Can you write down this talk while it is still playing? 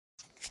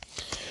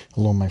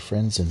Hello, my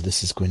friends, and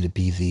this is going to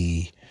be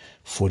the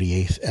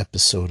 48th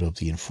episode of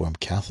The Informed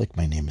Catholic.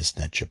 My name is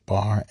Ned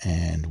Jabbar,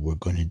 and we're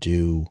going to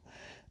do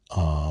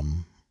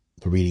the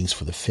readings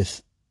for the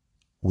fifth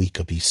week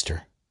of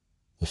Easter,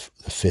 the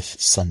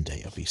fifth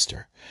Sunday of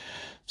Easter.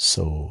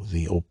 So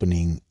the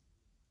opening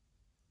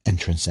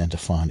entrance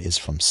antiphon is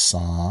from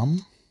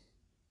Psalm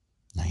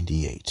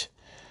 98.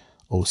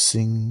 Oh,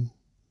 sing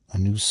a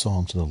new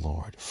song to the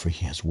Lord, for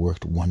he has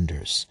worked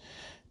wonders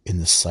in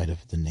the sight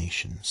of the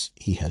nations.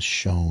 He has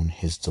shown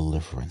his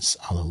deliverance.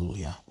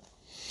 Alleluia.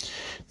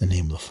 In the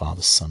name of the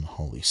Father, Son,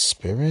 Holy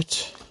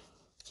Spirit.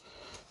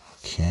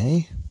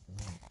 Okay.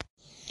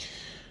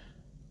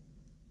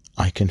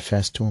 I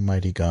confess to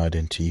Almighty God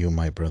and to you,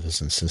 my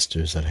brothers and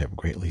sisters, that I have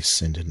greatly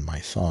sinned in my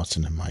thoughts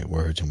and in my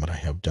words, and what I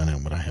have done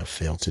and what I have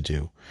failed to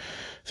do.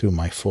 Through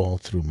my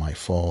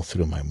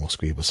most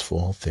grievous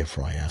fault.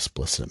 Therefore I ask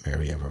Blessed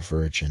Mary, ever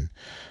Virgin,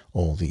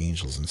 all the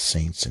angels and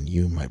saints, and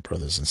you, my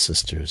brothers and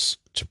sisters,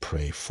 to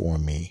pray for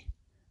me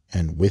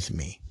and with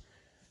me,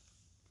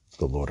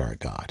 the Lord our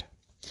God.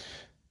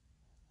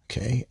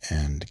 Okay,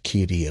 and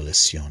Kyrie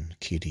eleison,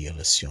 Kyrie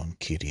eleison,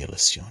 Kyrie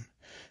eleison.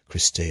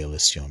 Christe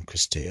eleison,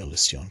 Christe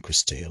eleison,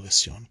 Christe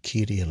eleison.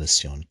 Kyrie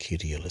eleison,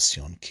 Kyrie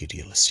eleison,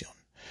 Kyrie eleison.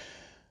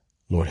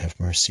 Lord have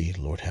mercy,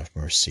 Lord have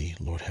mercy,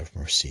 Lord have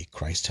mercy.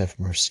 Christ have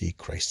mercy,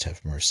 Christ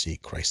have mercy,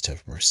 Christ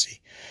have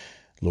mercy.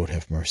 Lord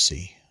have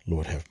mercy,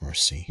 Lord have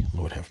mercy,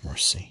 Lord have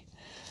mercy.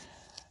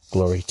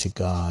 Glory to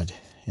God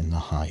in the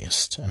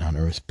highest, and on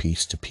earth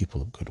peace to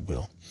people of good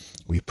will.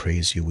 We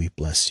praise you, we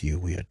bless you,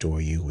 we adore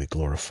you, we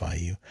glorify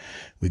you.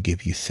 We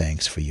give you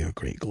thanks for your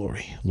great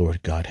glory.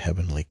 Lord God,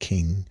 heavenly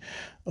King,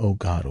 O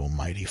God,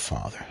 almighty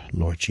Father,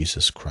 Lord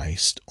Jesus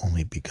Christ,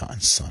 only begotten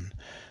Son,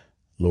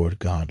 Lord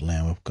God,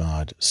 Lamb of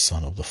God,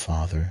 Son of the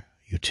Father,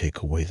 you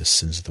take away the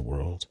sins of the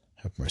world.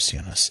 Have mercy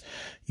on us.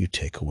 You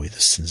take away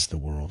the sins of the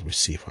world.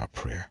 Receive our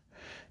prayer.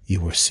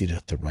 You are seated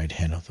at the right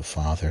hand of the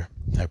Father.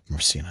 Have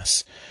mercy on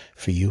us.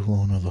 For you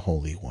alone are the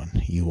Holy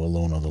One. You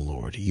alone are the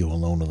Lord. You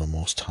alone are the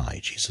Most High,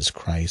 Jesus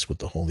Christ, with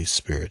the Holy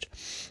Spirit,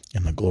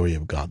 and the glory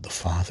of God the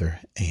Father.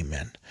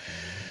 Amen.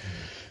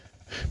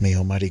 May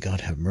Almighty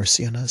God have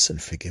mercy on us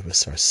and forgive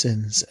us our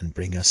sins and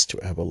bring us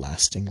to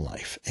everlasting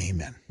life.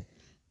 Amen.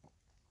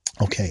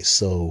 Okay,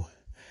 so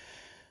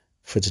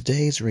for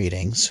today's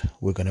readings,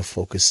 we're going to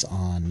focus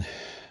on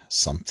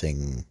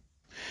something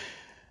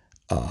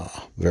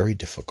very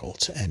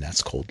difficult, and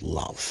that's called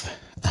love.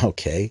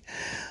 Okay?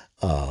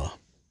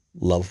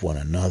 Love one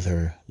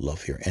another,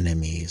 love your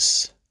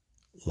enemies,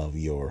 love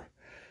your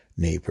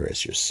neighbor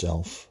as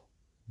yourself,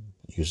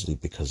 usually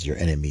because your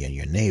enemy and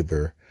your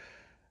neighbor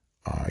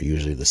are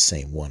usually the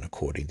same one,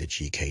 according to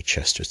G.K.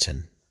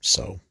 Chesterton.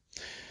 So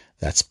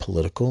that's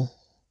political,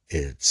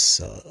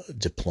 it's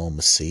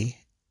diplomacy,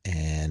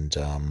 and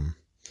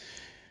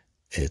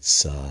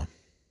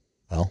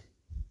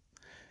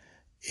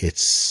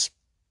it's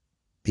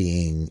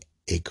being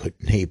a good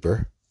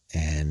neighbor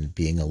and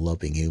being a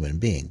loving human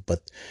being.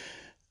 But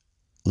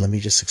let me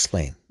just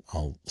explain.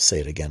 I'll say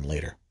it again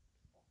later.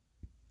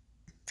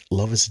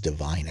 Love is a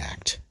divine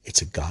act.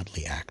 It's a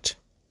godly act.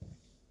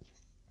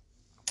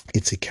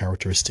 It's a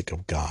characteristic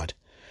of God.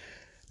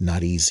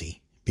 Not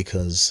easy,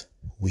 because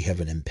we have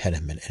an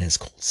impediment, and it's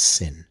called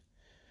sin.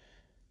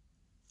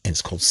 And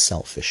it's called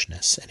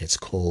selfishness, and it's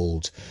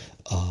called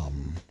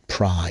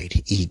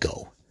pride,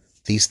 ego.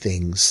 These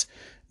things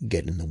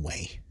get in the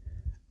way.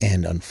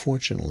 And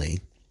unfortunately,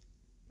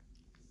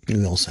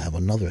 we also have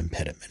another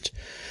impediment.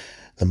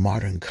 The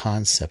modern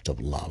concept of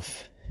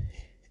love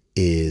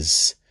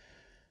is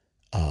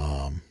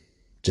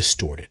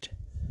distorted.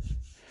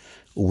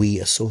 We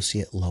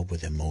associate love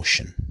with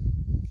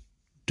emotion.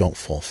 Don't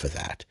fall for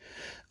that.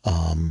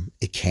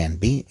 It can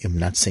be. I'm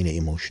not saying that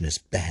emotion is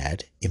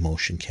bad.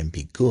 Emotion can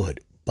be good,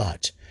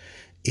 but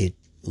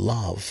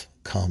love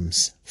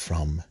comes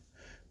from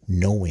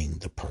knowing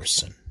the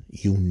person.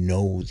 You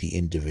know the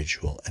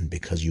individual, and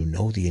because you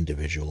know the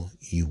individual,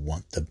 you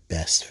want the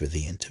best for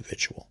the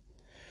individual.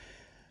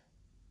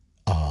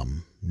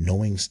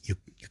 Knowing you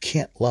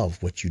can't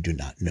love what you do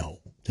not know.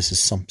 This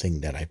is something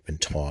that I've been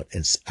taught.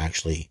 It's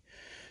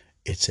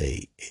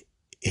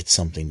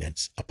something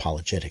that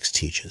apologetics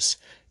teaches.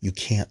 You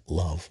can't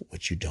love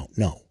what you don't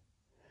know.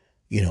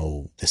 You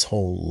know, this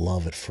whole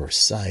love at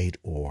first sight,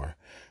 or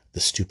the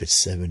stupid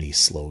 70s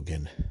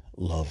slogan,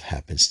 love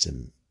happens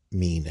to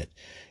mean that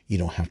you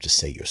don't have to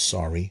say you're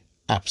sorry.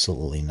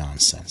 Absolutely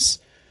nonsense.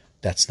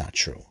 That's not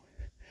true.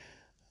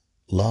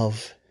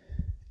 Love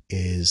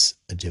is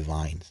a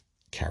divine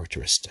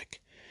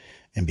characteristic.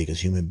 And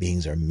because human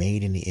beings are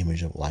made in the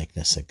image of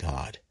likeness of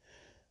God,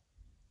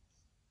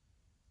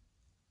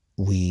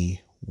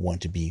 we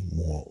want to be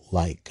more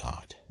like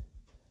God.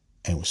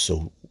 And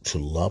so to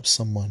love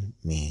someone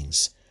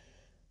means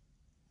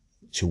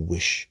to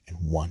wish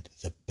and want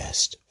the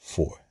best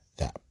for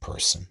that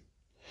person.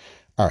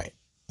 All right,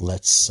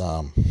 let's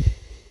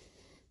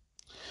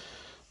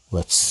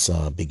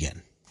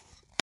begin.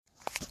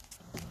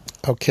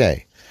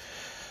 Okay,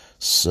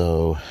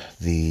 so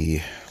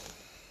the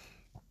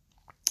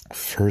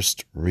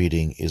First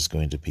reading is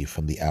going to be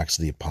from the Acts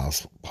of the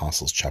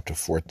Apostles, chapter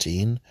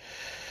 14,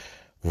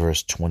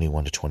 verse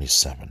 21 to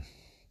 27.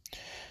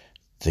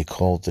 They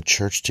called the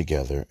church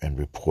together and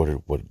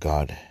reported what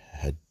God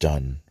had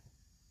done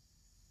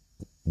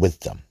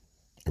with them.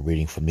 A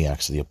reading from the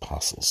Acts of the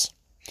Apostles.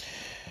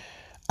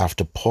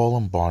 After Paul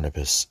and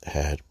Barnabas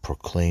had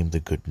proclaimed the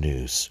good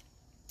news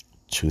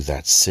to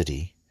that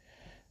city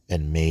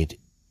and made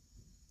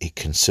a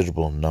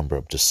considerable number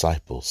of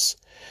disciples,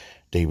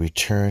 they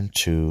returned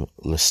to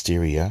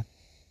Lystra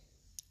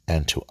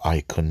and to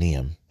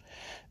Iconium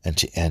and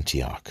to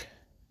Antioch.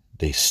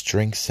 They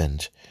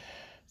strengthened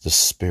the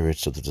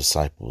spirits of the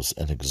disciples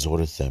and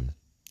exhorted them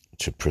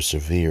to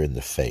persevere in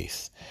the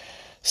faith,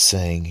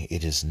 saying,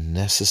 "It is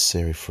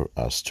necessary for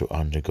us to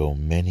undergo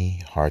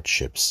many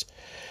hardships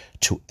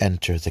to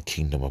enter the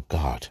kingdom of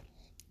God."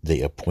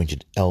 They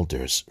appointed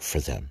elders for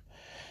them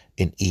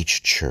in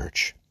each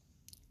church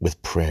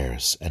with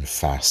prayers and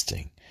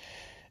fasting,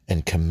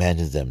 and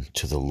commended them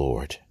to the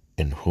Lord,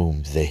 in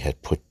whom they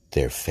had put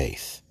their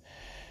faith.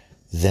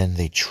 Then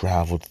they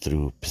traveled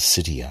through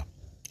Pisidia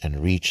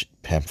and reached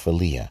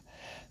Pamphylia.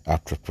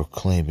 After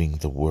proclaiming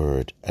the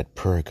word at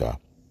Perga,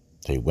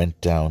 they went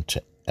down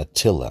to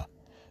Attalia,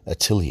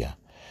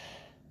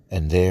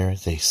 and there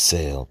they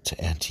sailed to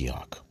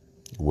Antioch,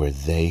 where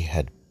they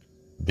had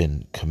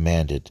been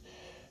commended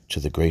to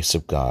the grace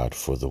of God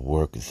for the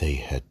work they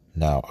had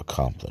now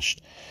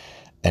accomplished.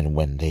 And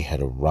when they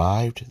had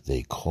arrived,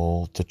 they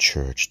called the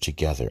church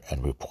together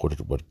and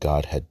reported what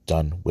God had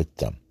done with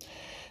them,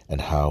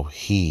 and how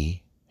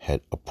he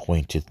had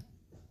opened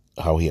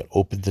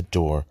the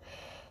door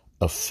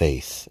of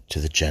faith to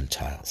the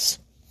Gentiles.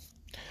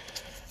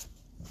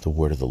 The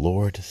word of the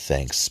Lord.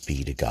 Thanks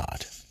be to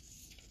God.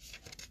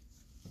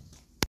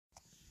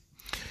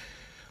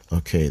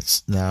 Okay,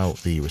 it's now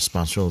the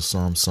responsorial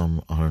psalm,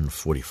 Psalm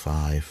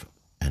 145,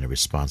 and the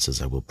response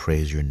is, "I will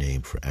praise your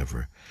name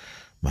forever,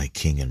 my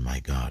King and my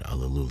God,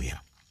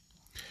 Alleluia."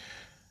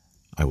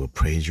 I will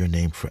praise your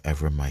name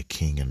forever, my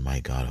King and my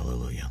God,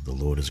 Alleluia. The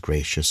Lord is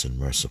gracious and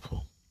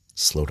merciful,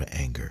 slow to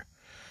anger,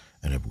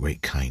 and of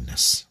great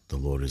kindness. The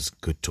Lord is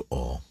good to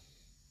all,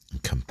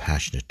 and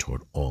compassionate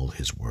toward all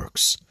his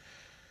works.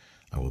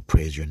 I will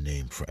praise your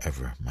name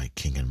forever, my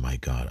King and my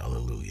God,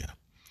 Alleluia.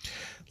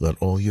 Let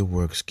all your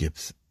works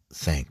give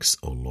thanks,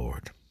 O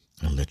Lord,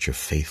 and let your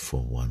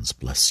faithful ones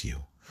bless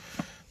you.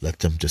 Let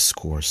them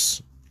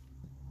discourse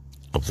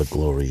of the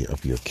glory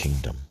of your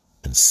kingdom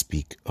and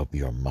speak of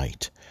your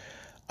might.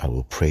 I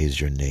will praise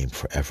your name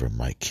forever,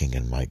 my King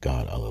and my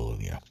God,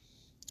 Alleluia.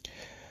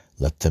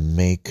 Let them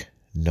make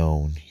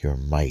known your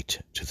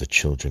might to the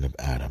children of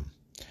Adam,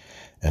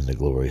 and the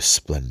glorious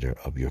splendor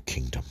of your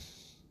kingdom.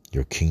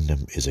 Your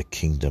kingdom is a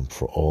kingdom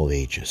for all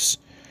ages,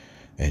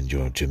 and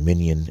your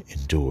dominion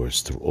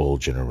endures through all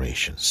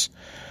generations.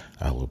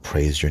 I will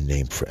praise your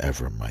name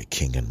forever, my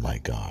King and my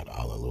God.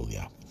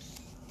 Alleluia.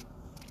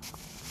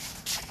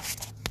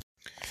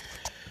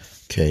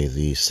 Okay,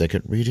 the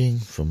second reading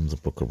from the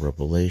book of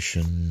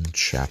Revelation,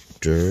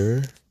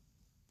 chapter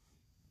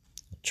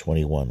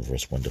 21,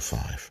 verse 1 to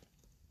 5.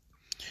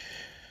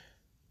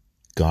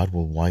 God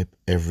will wipe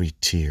every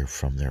tear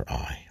from their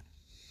eye.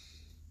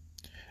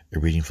 A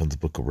reading from the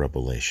book of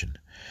Revelation.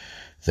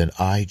 Then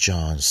I,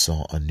 John,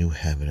 saw a new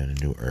heaven and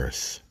a new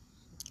earth.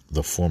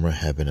 The former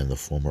heaven and the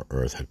former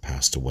earth had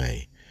passed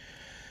away,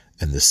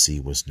 and the sea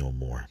was no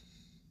more.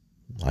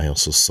 I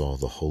also saw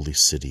the holy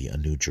city, a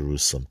new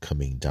Jerusalem,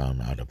 coming down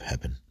out of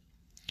heaven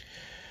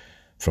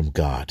from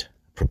God,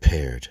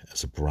 prepared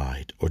as a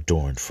bride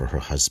adorned for her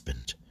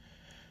husband.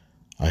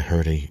 I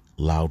heard a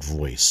loud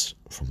voice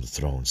from the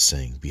throne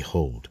saying,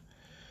 "Behold,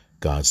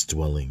 God's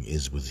dwelling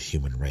is with the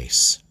human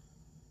race.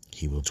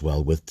 He will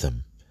dwell with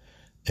them,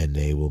 and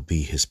they will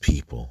be his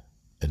people,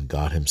 and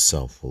God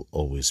himself will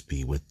always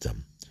be with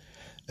them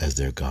as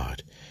their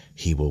God.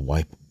 He will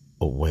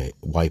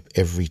wipe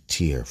every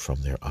tear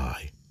from their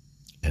eye,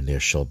 and there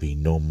shall be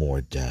no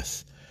more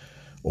death,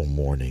 or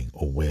mourning,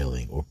 or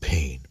wailing, or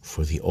pain,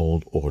 for the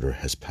old order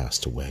has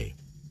passed away."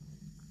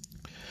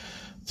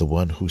 The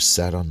one who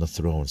sat on the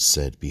throne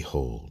said,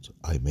 "Behold,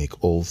 I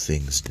make all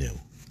things new."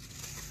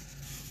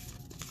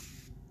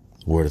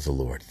 Word of the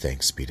Lord.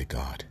 Thanks be to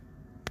God.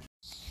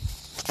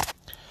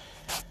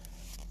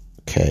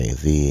 Okay,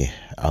 the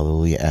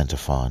Alleluia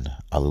antiphon.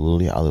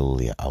 Alleluia,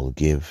 alleluia, I will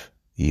give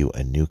you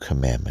a new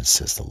commandment,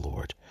 says the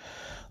Lord.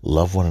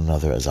 Love one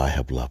another as I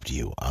have loved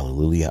you.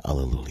 Alleluia,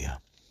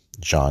 alleluia.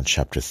 John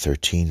chapter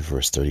 13,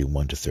 verse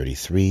 31 to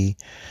 33,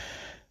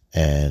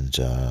 and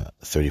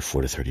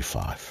 34 to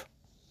 35.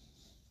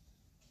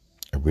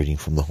 A reading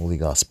from the Holy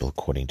Gospel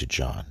according to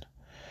John.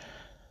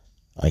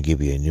 I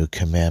give you a new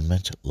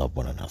commandment, love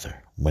one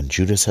another. When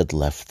Judas had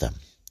left them,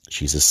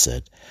 Jesus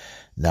said,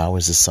 "Now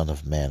is the Son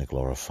of Man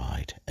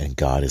glorified, and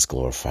God is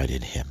glorified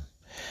in him.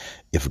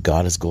 If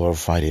God is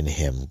glorified in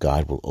him,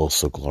 God will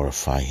also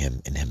glorify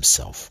him in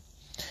himself,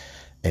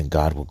 and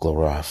God will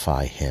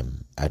glorify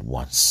him at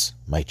once.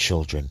 My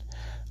children,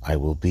 I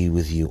will be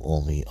with you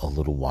only a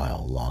little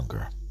while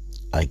longer.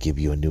 I give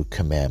you a new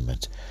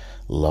commandment,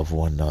 love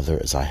one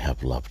another as I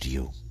have loved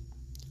you.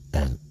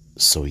 and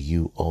so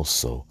you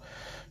also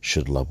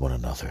should love one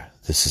another.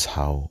 This is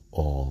how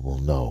all will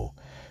know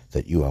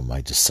that you are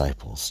my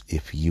disciples,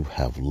 if you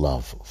have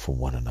love for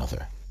one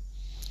another.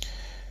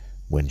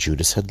 When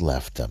Judas had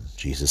left them,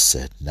 Jesus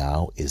said,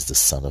 "Now is the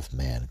Son of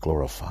Man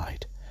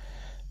glorified,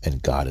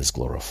 and God is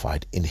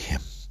glorified in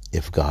him.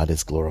 If God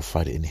is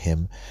glorified in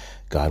him,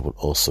 God will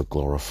also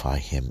glorify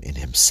him in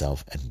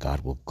himself, and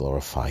God will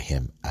glorify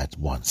him at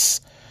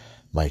once.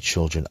 My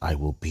children, I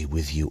will be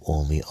with you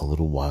only a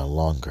little while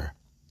longer.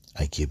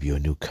 I give you a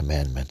new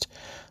commandment.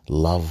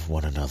 Love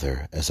one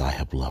another as I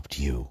have loved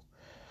you.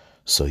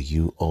 So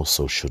you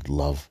also should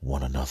love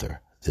one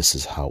another. This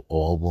is how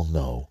all will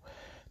know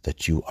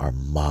that you are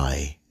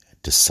my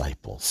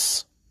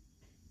disciples,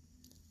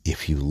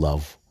 if you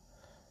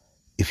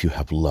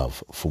have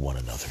love for one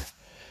another."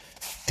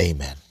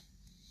 Amen.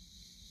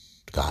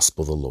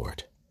 Gospel of the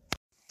Lord.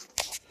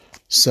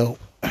 So,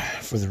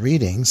 for the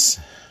readings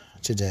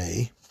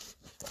today,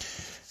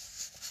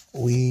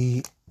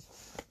 we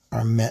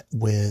are met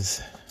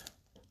with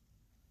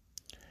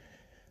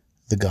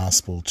the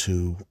gospel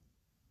to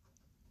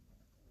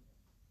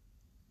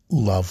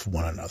love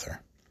one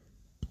another.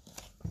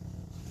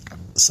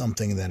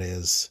 Something that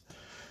is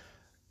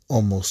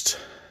almost,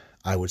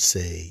 I would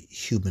say,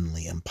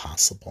 humanly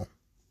impossible.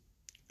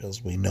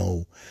 Because we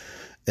know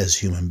as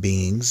human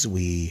beings,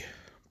 we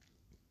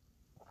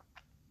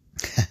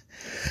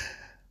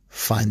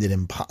find it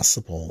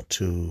impossible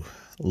to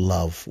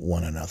love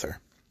one another.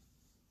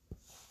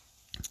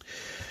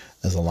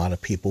 There's a lot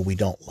of people we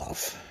don't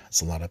love.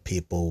 There's a lot of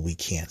people we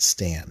can't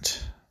stand.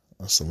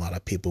 There's a lot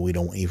of people we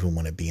don't even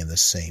want to be in the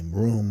same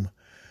room,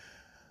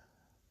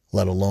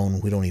 let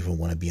alone we don't even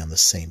want to be on the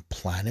same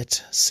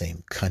planet,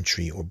 same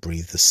country, or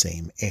breathe the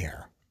same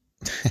air.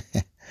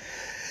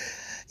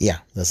 Yeah,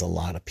 there's a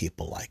lot of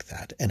people like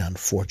that. And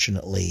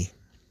unfortunately,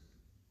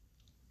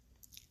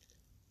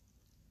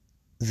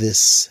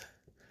 this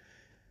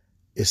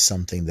is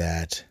something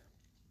that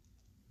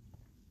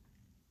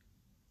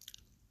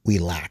we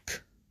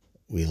lack.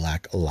 We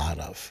lack a lot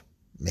of,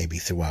 maybe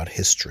throughout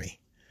history.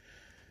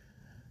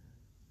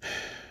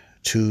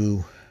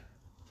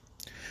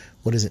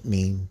 What does it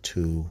mean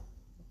to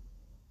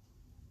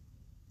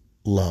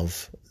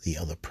love the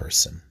other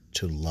person,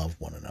 to love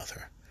one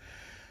another?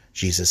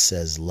 Jesus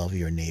says, love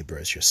your neighbor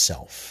as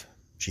yourself.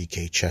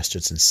 G.K.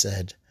 Chesterton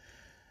said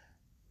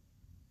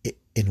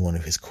in one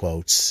of his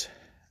quotes,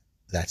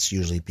 that's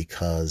usually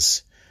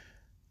because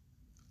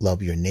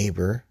love your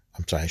neighbor,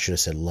 I should have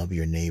said love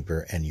your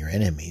neighbor and your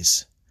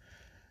enemies.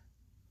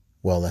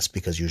 Well, that's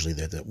because usually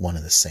they're one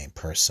and the same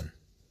person,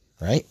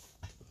 right?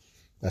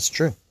 That's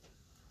true.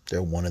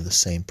 They're one and the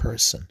same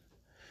person.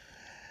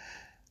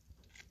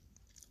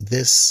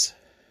 This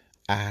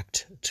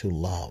act to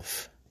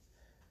love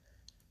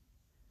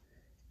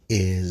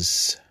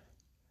is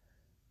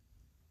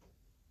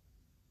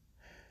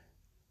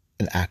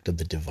an act of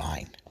the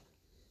divine,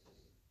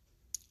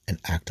 an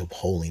act of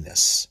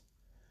holiness,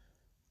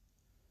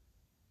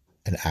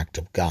 an act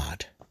of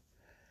God.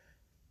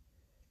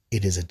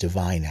 It is a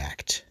divine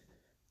act.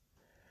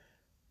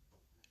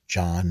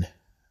 John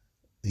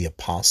the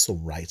Apostle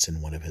writes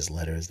in one of his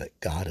letters that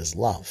God is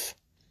love.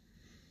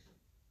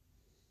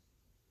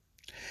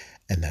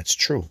 And that's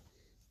true.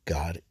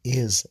 God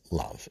is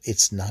love.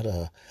 It's not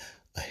a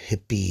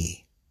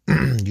hippie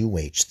new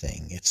age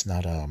thing. It's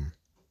not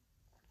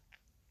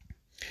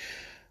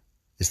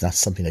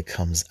something that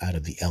comes out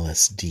of the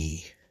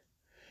LSD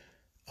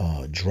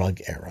drug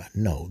era.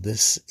 No,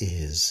 this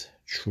is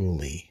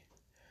truly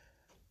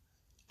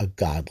a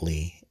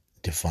godly,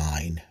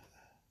 divine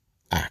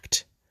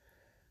act.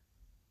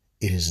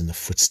 It is in the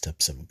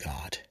footsteps of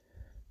God.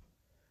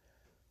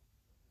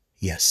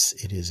 Yes,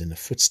 it is in the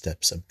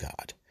footsteps of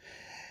God.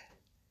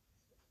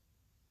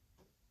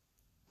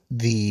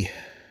 The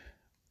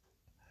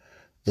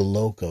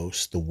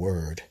logos, the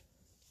word,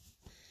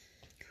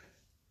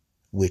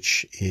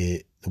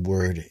 the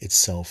word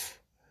itself,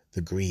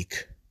 the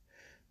Greek,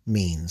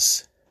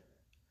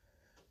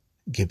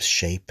 gives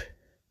shape,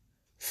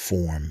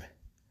 form,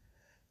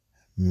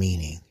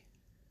 meaning,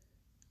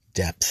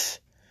 depth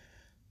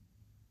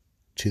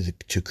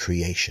to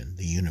creation,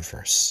 the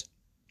universe.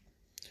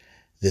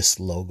 This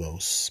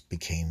logos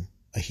became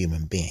a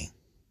human being.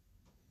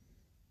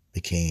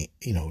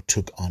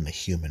 Took on the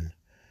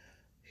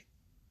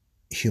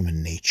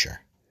human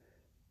nature.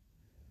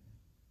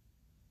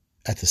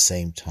 At the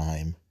same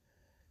time,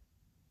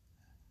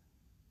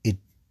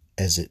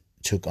 as it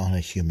took on a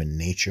human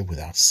nature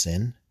without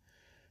sin,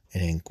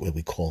 and what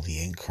we call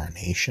the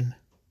incarnation,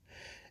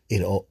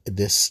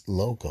 this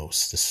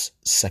logos, this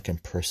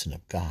second person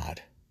of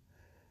God,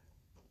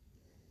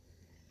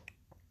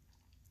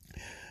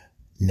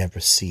 never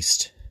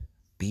ceased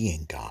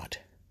being God.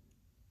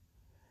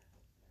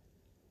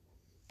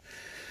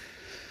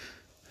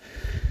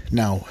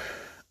 Now,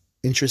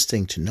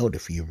 interesting to note,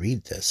 if you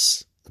read the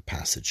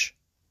passage,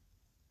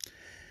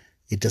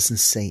 it doesn't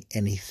say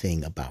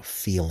anything about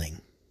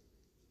feeling.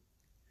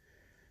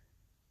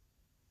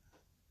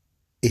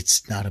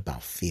 It's not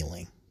about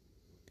feeling.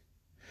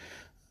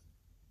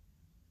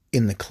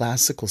 In the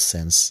classical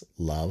sense,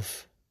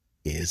 love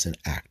is an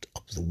act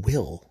of the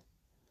will.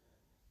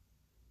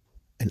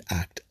 An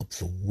act of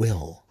the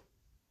will.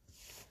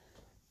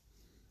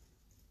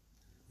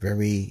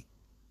 Very,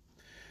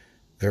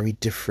 very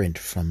different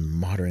from the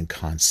modern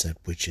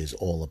concept, which is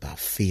all about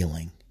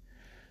feeling,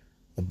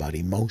 about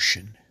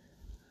emotion.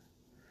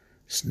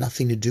 It's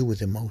nothing to do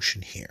with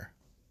emotion here.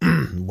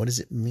 What does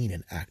it mean,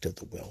 an act of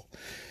the will?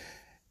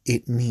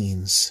 It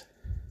means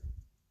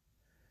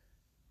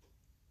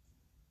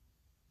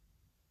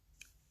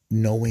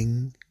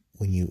knowing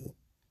when you,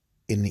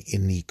 in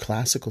the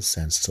classical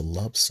sense, to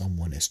love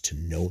someone is to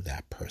know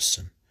that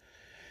person.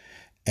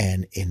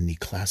 And in the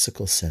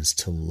classical sense,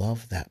 to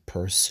love that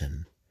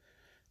person,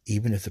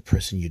 even if the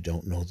person you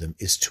don't know them,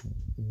 is to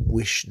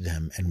wish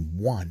them and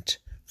want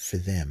for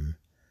them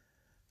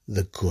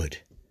the good.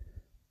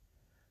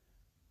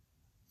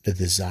 You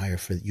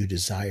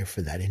desire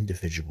for that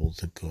individual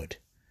the good.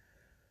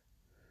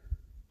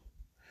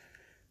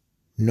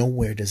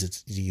 Nowhere do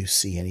you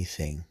see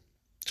anything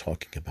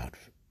talking about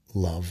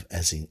love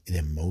as an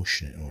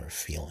emotion or a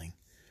feeling.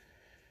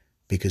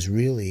 Because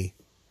really,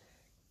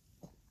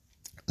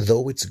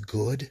 though it's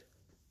good.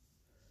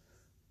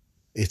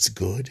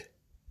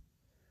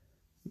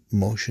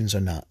 Emotions are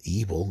not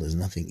evil. There's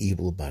nothing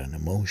evil about an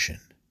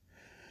emotion.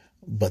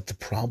 But the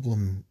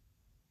problem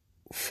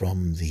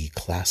from the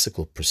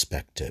classical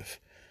perspective,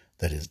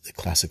 that is the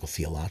classical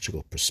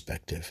theological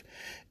perspective,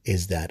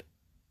 is that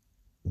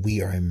we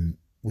have an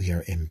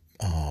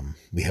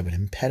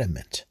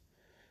impediment,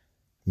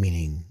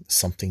 meaning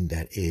something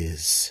that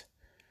is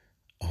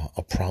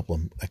a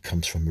problem that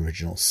comes from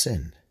original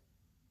sin.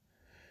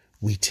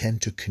 We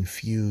tend to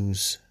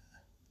confuse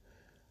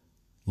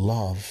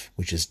love,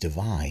 which is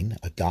divine,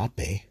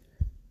 agape,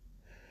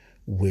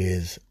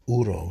 with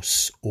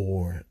eros,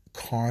 or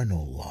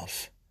carnal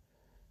love,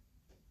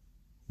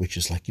 which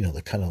is like,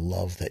 the kind of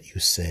love that you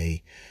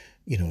say,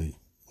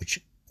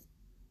 which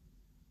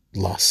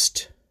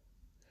lust,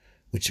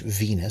 which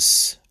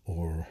Venus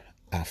or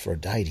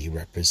Aphrodite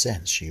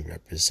represents. She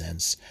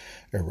represents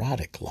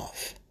erotic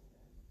love.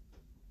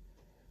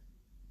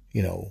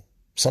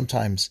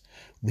 Sometimes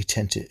we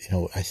tend to,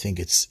 I think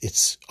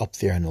it's up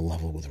there on the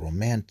level with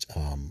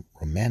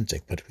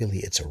romantic, but really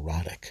it's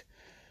erotic.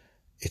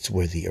 It's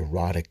where the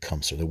erotic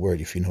comes from. The word,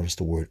 if you notice,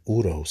 the word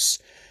eros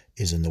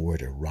is in the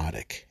word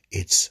erotic.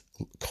 It's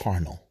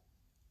carnal.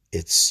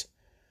 It's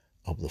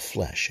of the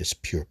flesh. It's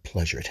pure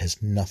pleasure. It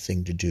has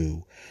nothing to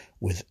do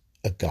with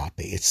agape.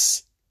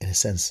 It's, in a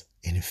sense,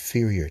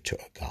 inferior to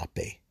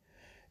agape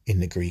in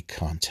the Greek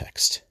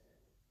context.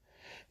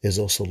 There's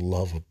also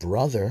love of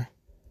brother,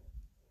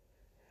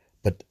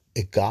 but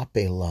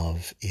agape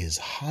love is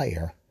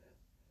higher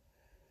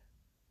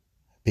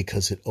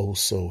because it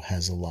also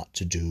has a lot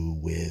to do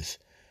with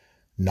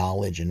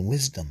knowledge and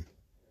wisdom.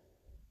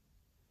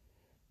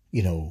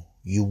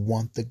 You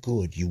want the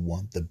good, you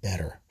want the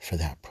better for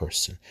that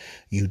person.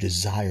 You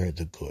desire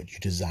the good, you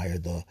desire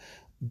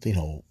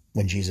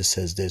when Jesus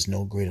says there's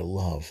no greater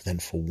love than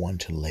for one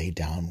to lay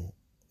down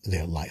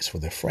their lives for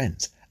their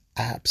friends.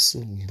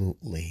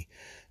 Absolutely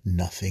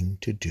nothing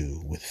to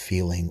do with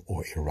feeling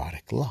or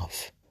erotic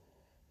love.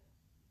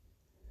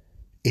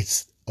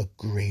 It's a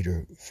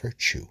greater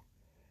virtue.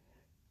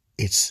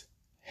 It's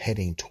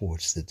heading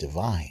towards the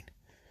divine,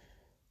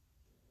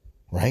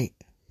 right?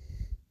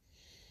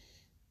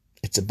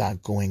 It's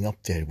about going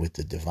up there with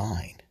the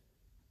divine,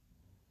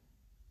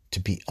 to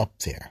be up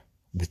there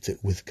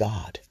with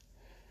God.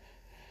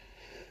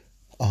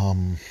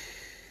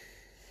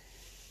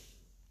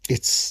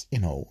 It's,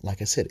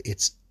 like I said,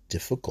 it's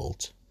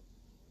difficult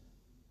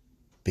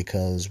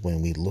because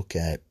when we look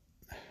at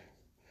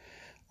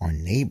our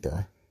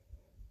neighbor,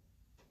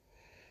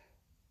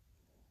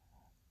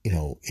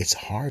 it's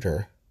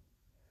harder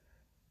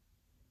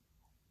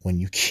when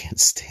you can't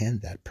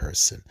stand that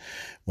person,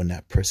 when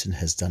that person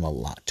has done a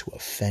lot to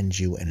offend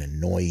you and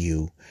annoy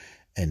you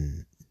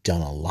and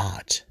done a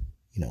lot.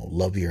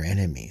 Love your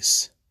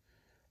enemies.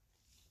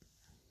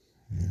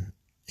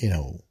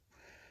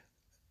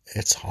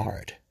 It's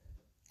hard.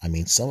 I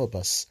mean, some of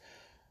us,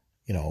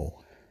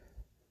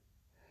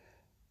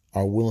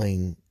 are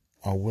willing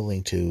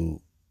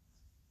to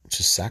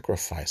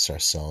sacrifice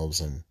ourselves,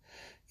 and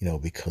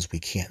because we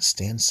can't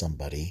stand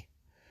somebody,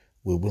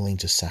 we're willing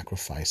to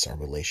sacrifice our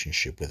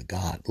relationship with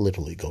God,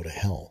 literally go to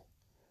hell,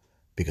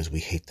 because we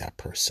hate that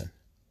person.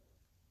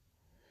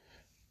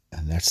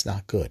 And that's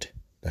not good.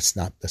 That's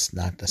not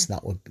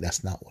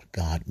what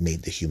God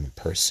made the human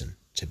person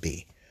to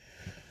be.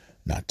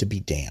 Not to be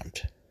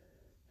damned.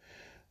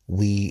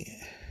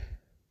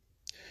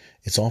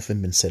 It's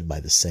often been said by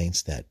the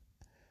saints that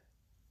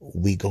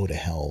we go to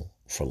hell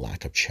for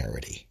lack of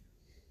charity,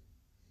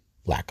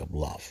 lack of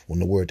love. When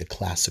the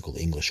classical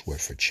English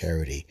word for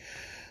charity,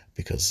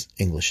 because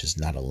English is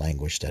not a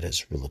language that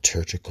is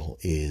liturgical,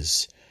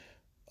 is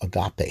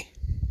agape,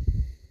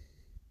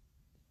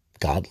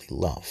 godly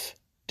love,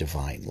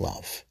 divine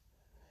love,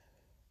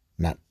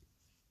 not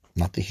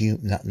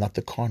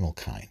the carnal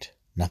kind,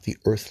 not the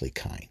earthly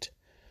kind.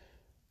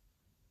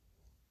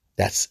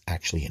 That's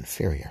actually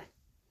inferior.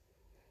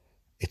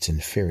 It's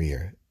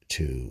inferior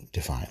to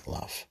divine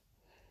love.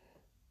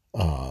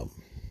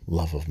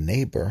 Love of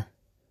neighbor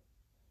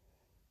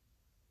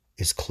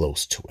is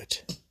close to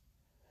it.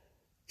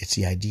 It's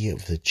the idea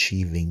of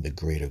achieving the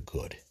greater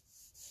good.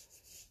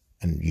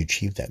 And you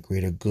achieve that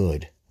greater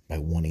good by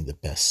wanting the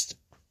best,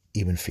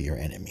 even for your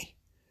enemy.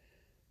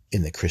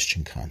 In the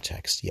Christian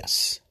context,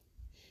 yes.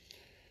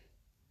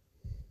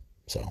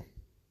 So,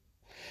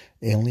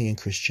 only in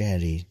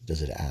Christianity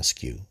does it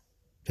ask you,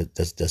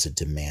 does it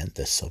demand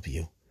this of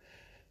you.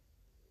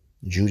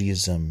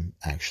 Judaism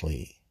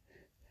actually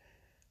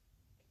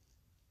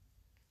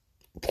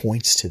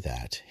points to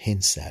that,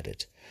 hints at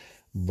it,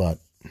 but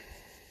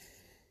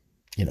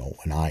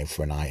an eye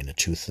for an eye and a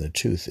tooth for a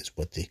tooth is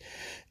what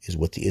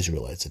the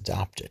Israelites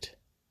adopted,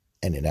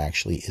 and it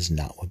actually is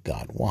not what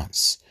God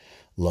wants.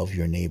 Love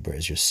your neighbor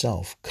as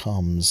yourself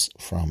comes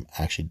from,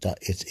 actually,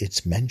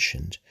 it's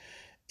mentioned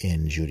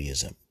in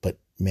Judaism, but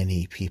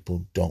many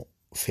people don't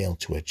fail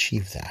to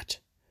achieve that.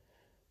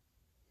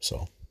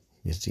 So,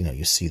 you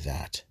see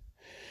that.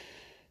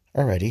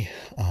 Alrighty,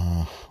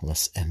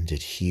 let's end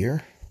it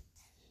here,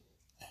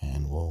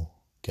 and we'll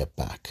get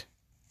back.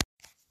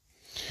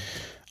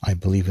 I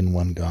believe in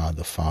one God,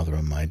 the Father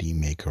Almighty,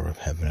 maker of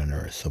heaven and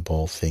earth, of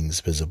all things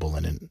visible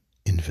and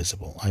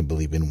invisible. I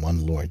believe in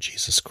one Lord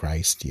Jesus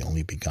Christ, the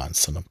only begotten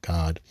Son of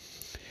God,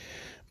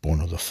 born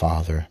of the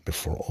Father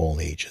before all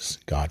ages,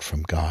 God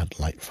from God,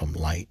 light from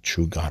light,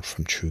 true God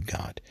from true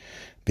God,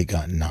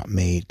 begotten, not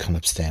made,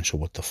 consubstantial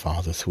with the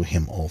Father. Through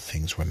him all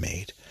things were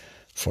made.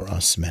 For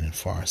us men and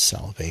for our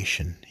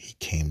salvation he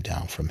came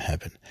down from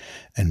heaven,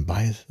 and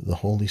by the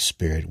Holy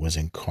Spirit was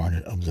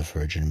incarnate of the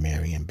Virgin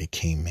Mary and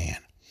became man.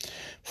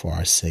 For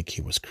our sake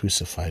he was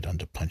crucified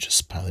under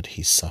Pontius Pilate.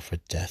 He suffered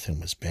death and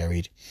was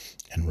buried,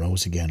 and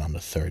rose again on the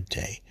third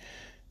day,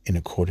 in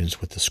accordance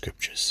with the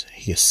Scriptures.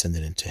 He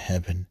ascended into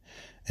heaven,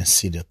 and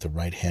seated at the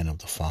right hand of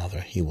the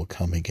Father. He will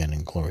come again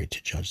in glory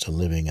to judge the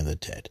living and the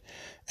dead,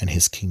 and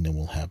his kingdom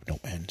will have no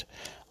end.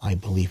 I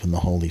believe in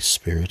the Holy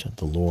Spirit,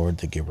 the Lord,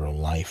 the giver of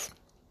life,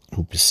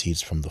 who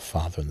proceeds from the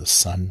Father and the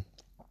Son,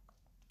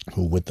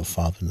 who with the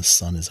Father and the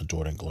Son is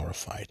adored and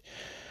glorified,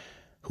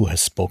 who has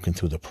spoken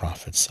through the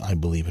prophets. I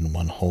believe in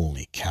one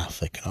holy,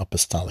 Catholic, and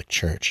Apostolic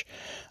Church.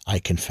 I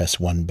confess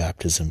one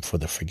baptism for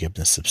the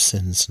forgiveness of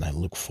sins, and I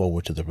look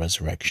forward to the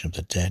resurrection of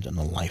the dead and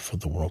the life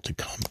of the world to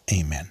come.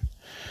 Amen.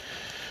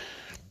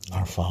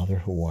 Our Father,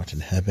 who art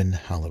in heaven,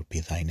 hallowed be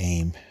thy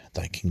name.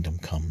 Thy kingdom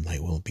come, thy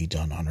will be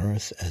done on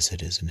earth as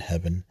it is in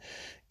heaven.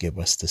 Give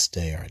us this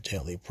day our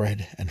daily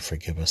bread, and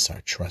forgive us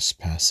our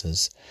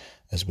trespasses,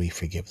 as we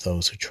forgive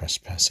those who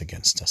trespass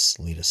against us.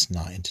 Lead us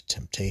not into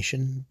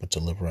temptation, but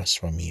deliver us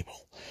from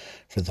evil.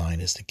 For thine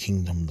is the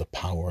kingdom, the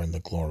power, and the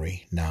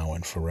glory, now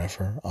and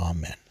forever.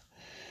 Amen.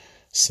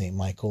 Saint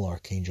Michael,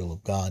 Archangel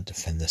of God,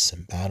 defend us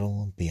in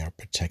battle. Be our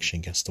protection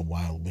against the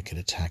wild, wicked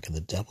attack of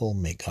the devil.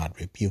 May God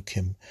rebuke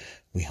him,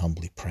 we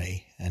humbly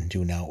pray. And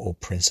do now, O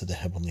Prince of the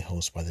heavenly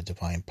host, by the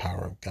divine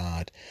power of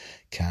God,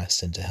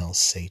 cast into hell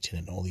Satan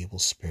and all evil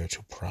spirits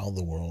who prowl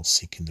the world,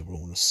 seeking the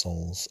ruin of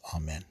souls.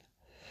 Amen.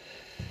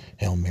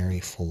 Hail Mary,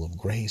 full of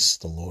grace,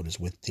 the Lord is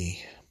with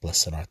thee.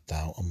 Blessed art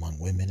thou among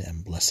women,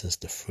 and blessed is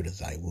the fruit of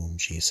thy womb,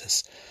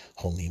 Jesus.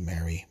 Holy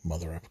Mary,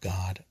 Mother of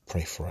God,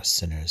 pray for us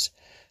sinners,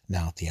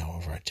 now at the hour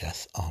of our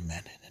death.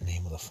 Amen. In the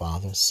name of the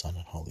Father, Son,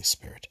 and Holy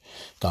Spirit.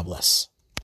 God bless.